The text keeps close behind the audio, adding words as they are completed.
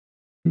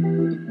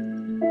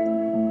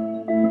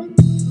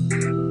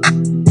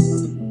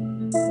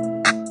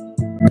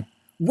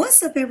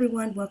What's up,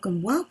 everyone?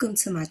 Welcome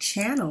to my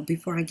channel.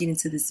 Before I get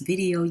into this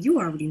video, you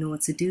already know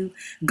what to do.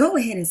 Go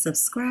ahead and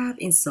subscribe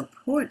and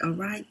support, all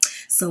right?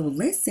 So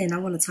listen, I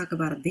want to talk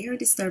about a very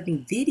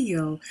disturbing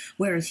video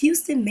where a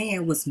Houston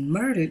man was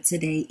murdered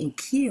today and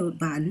killed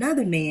by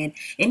another man,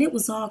 and it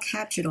was all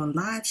captured on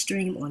live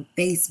stream on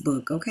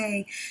Facebook,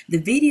 okay? The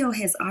video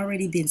has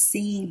already been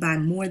seen by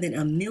more than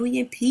 1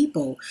 million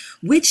people,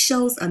 which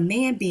shows a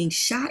man being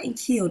shot and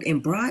killed in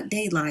broad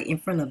daylight in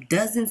front of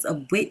dozens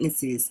of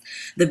witnesses.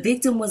 The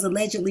victim was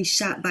allegedly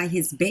shot by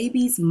his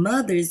baby's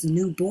mother's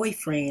new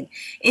boyfriend.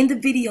 In the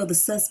video, the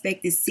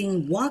suspect is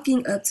seen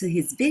walking up to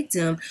his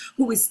victim,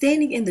 who is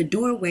standing in the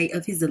doorway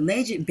of his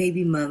alleged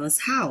baby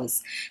mama's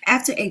house.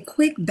 After a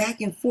quick back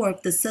and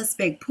forth, the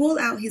suspect pulled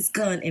out his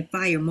gun and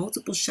fired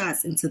multiple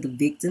shots into the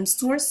victim's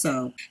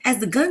torso. As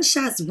the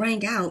gunshots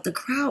rang out, the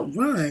crowd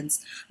runs,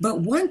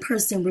 but one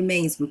person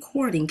remains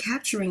recording,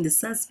 capturing the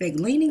suspect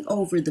leaning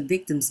over the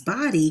victim's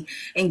body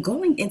and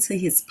going into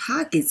his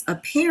pockets,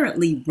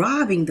 apparently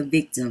robbing the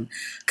victim.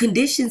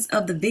 Conditions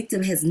of the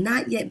victim has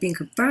not yet been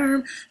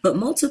confirmed, but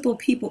multiple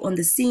people on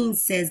the scene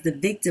says the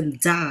victim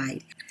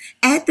died.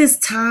 At this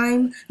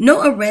time,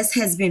 no arrest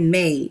has been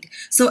made.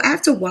 So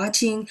after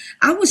watching,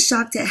 I was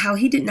shocked at how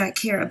he did not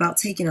care about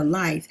taking a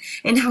life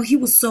and how he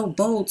was so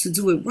bold to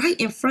do it right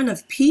in front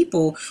of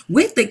people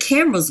with the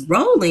cameras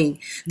rolling.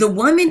 The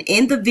woman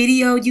in the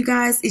video, you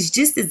guys, is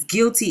just as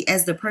guilty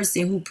as the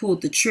person who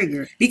pulled the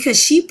trigger because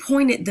she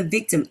pointed the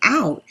victim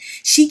out.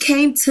 She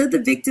came to the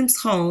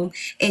victim's home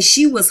and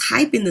she was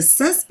hyping the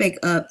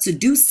suspect up to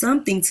do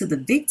something to the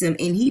victim,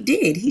 and he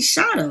did. He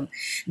shot him.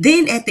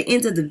 Then at the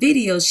end of the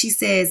video, she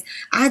says,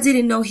 "I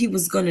didn't know he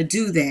was going to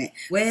do that."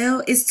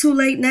 Well, it's too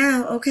late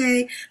now,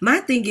 okay? My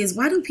thing is,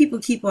 why do people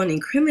keep on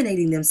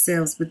incriminating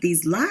themselves with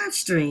these live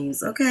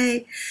streams,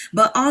 okay?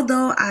 But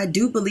although I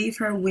do believe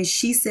her when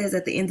she says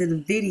at the end of the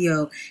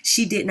video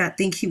she did not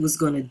think he was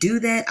going to do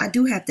that, I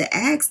do have to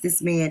ask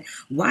this man,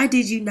 why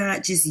did you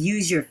not just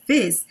use your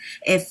fist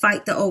and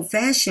fight the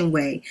old-fashioned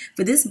way?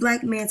 For this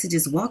black man to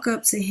just walk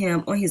up to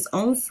him on his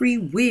own free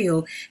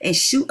will and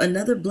shoot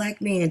another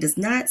black man does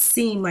not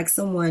seem like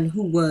someone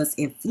who was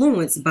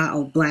influenced by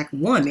a black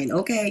woman,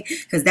 okay?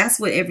 Because that's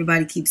what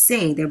everybody keeps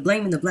saying. They're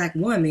blaming the black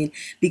woman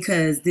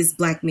because this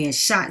black man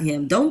shot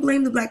him. Don't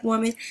blame the black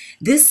woman.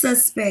 This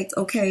suspect,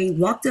 okay,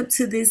 walked up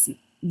to this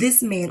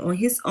man on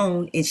his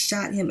own and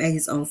shot him at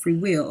his own free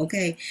will,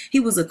 okay? He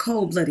was a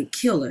cold-blooded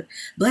killer.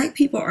 Black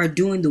people are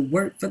doing the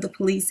work for the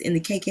police and the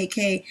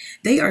KKK.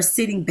 They are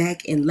sitting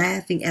back and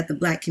laughing at the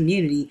black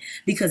community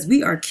because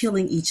we are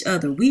killing each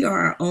other. We are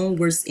our own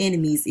worst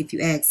enemies, if you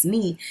ask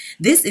me.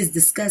 This is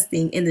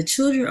disgusting, and the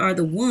children are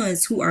the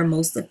ones who are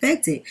most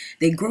affected.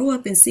 They grow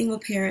up in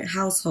single-parent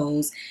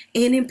households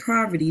and in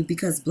poverty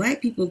because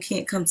black people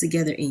can't come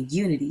together in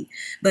unity.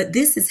 But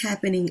this is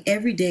happening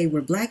every day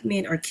where black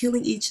men are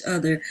killing each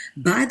other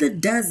by the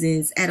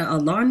dozens at an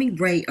alarming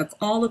rate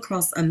all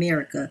across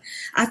America.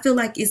 I feel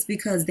like it's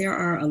because there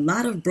are a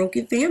lot of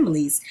broken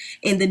families,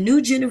 and the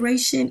new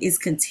generation is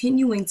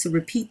continuing to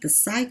repeat the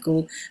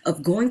cycle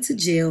of going to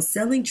jail,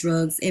 selling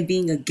drugs, and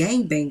being a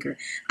gangbanger.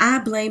 I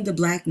blame the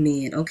black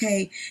men,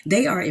 okay?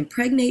 They are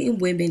impregnating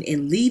women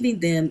and leaving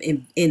them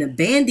and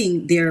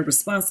abandoning their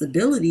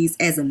responsibilities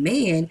as a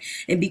man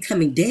and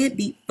becoming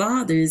deadbeat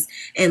fathers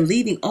and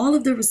leaving all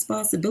of the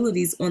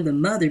responsibilities on the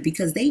mother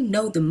because they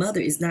know the mother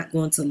is not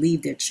going to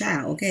leave their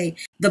child, okay?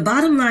 The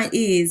bottom line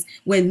is,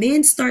 when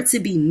men start to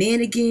be men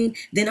again,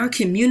 then our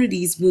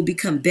communities will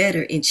become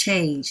better and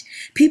change.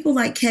 People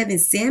like Kevin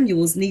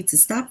Samuels need to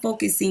stop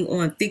focusing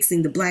on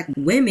fixing the black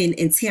women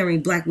and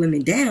tearing black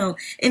women down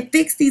and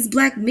fix these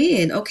black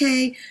men,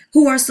 okay?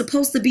 Who are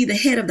supposed to be the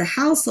head of the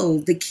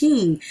household, the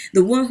king,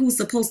 the one who's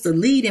supposed to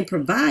lead and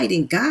provide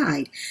and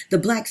guide the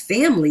black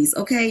families,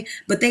 okay?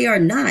 But they are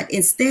not.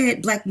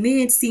 Instead, black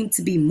men seem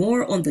to be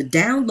more on the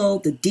down low,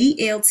 the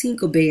DL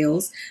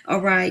Tinkerbells, all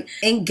right,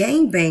 and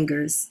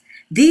gangbangers.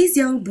 These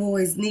young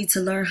boys need to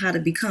learn how to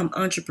become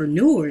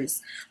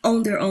entrepreneurs,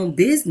 own their own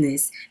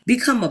business,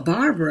 become a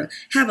barber,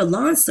 have a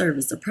lawn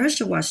service, a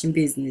pressure washing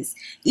business.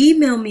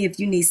 Email me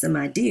if you need some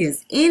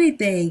ideas.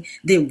 Anything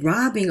than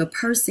robbing a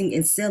person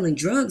and selling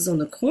drugs on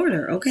the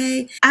corner,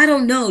 okay? I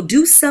don't know.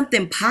 Do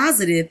something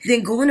positive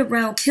than going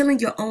around killing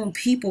your own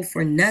people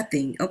for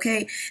nothing,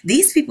 okay?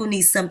 These people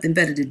need something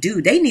better to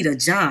do. They need a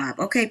job,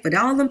 okay? For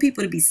all them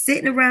people to be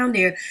sitting around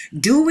there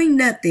doing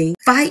nothing,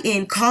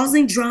 fighting,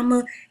 causing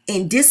drama,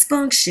 and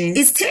dysfunction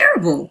is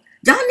terrible.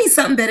 Y'all need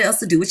something better else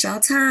to do with y'all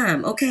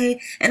time, okay?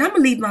 And I'm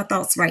going to leave my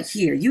thoughts right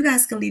here. You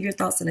guys can leave your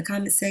thoughts in the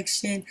comment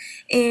section.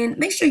 And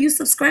make sure you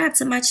subscribe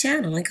to my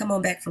channel and come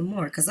on back for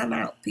more because I'm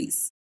out.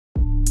 Peace.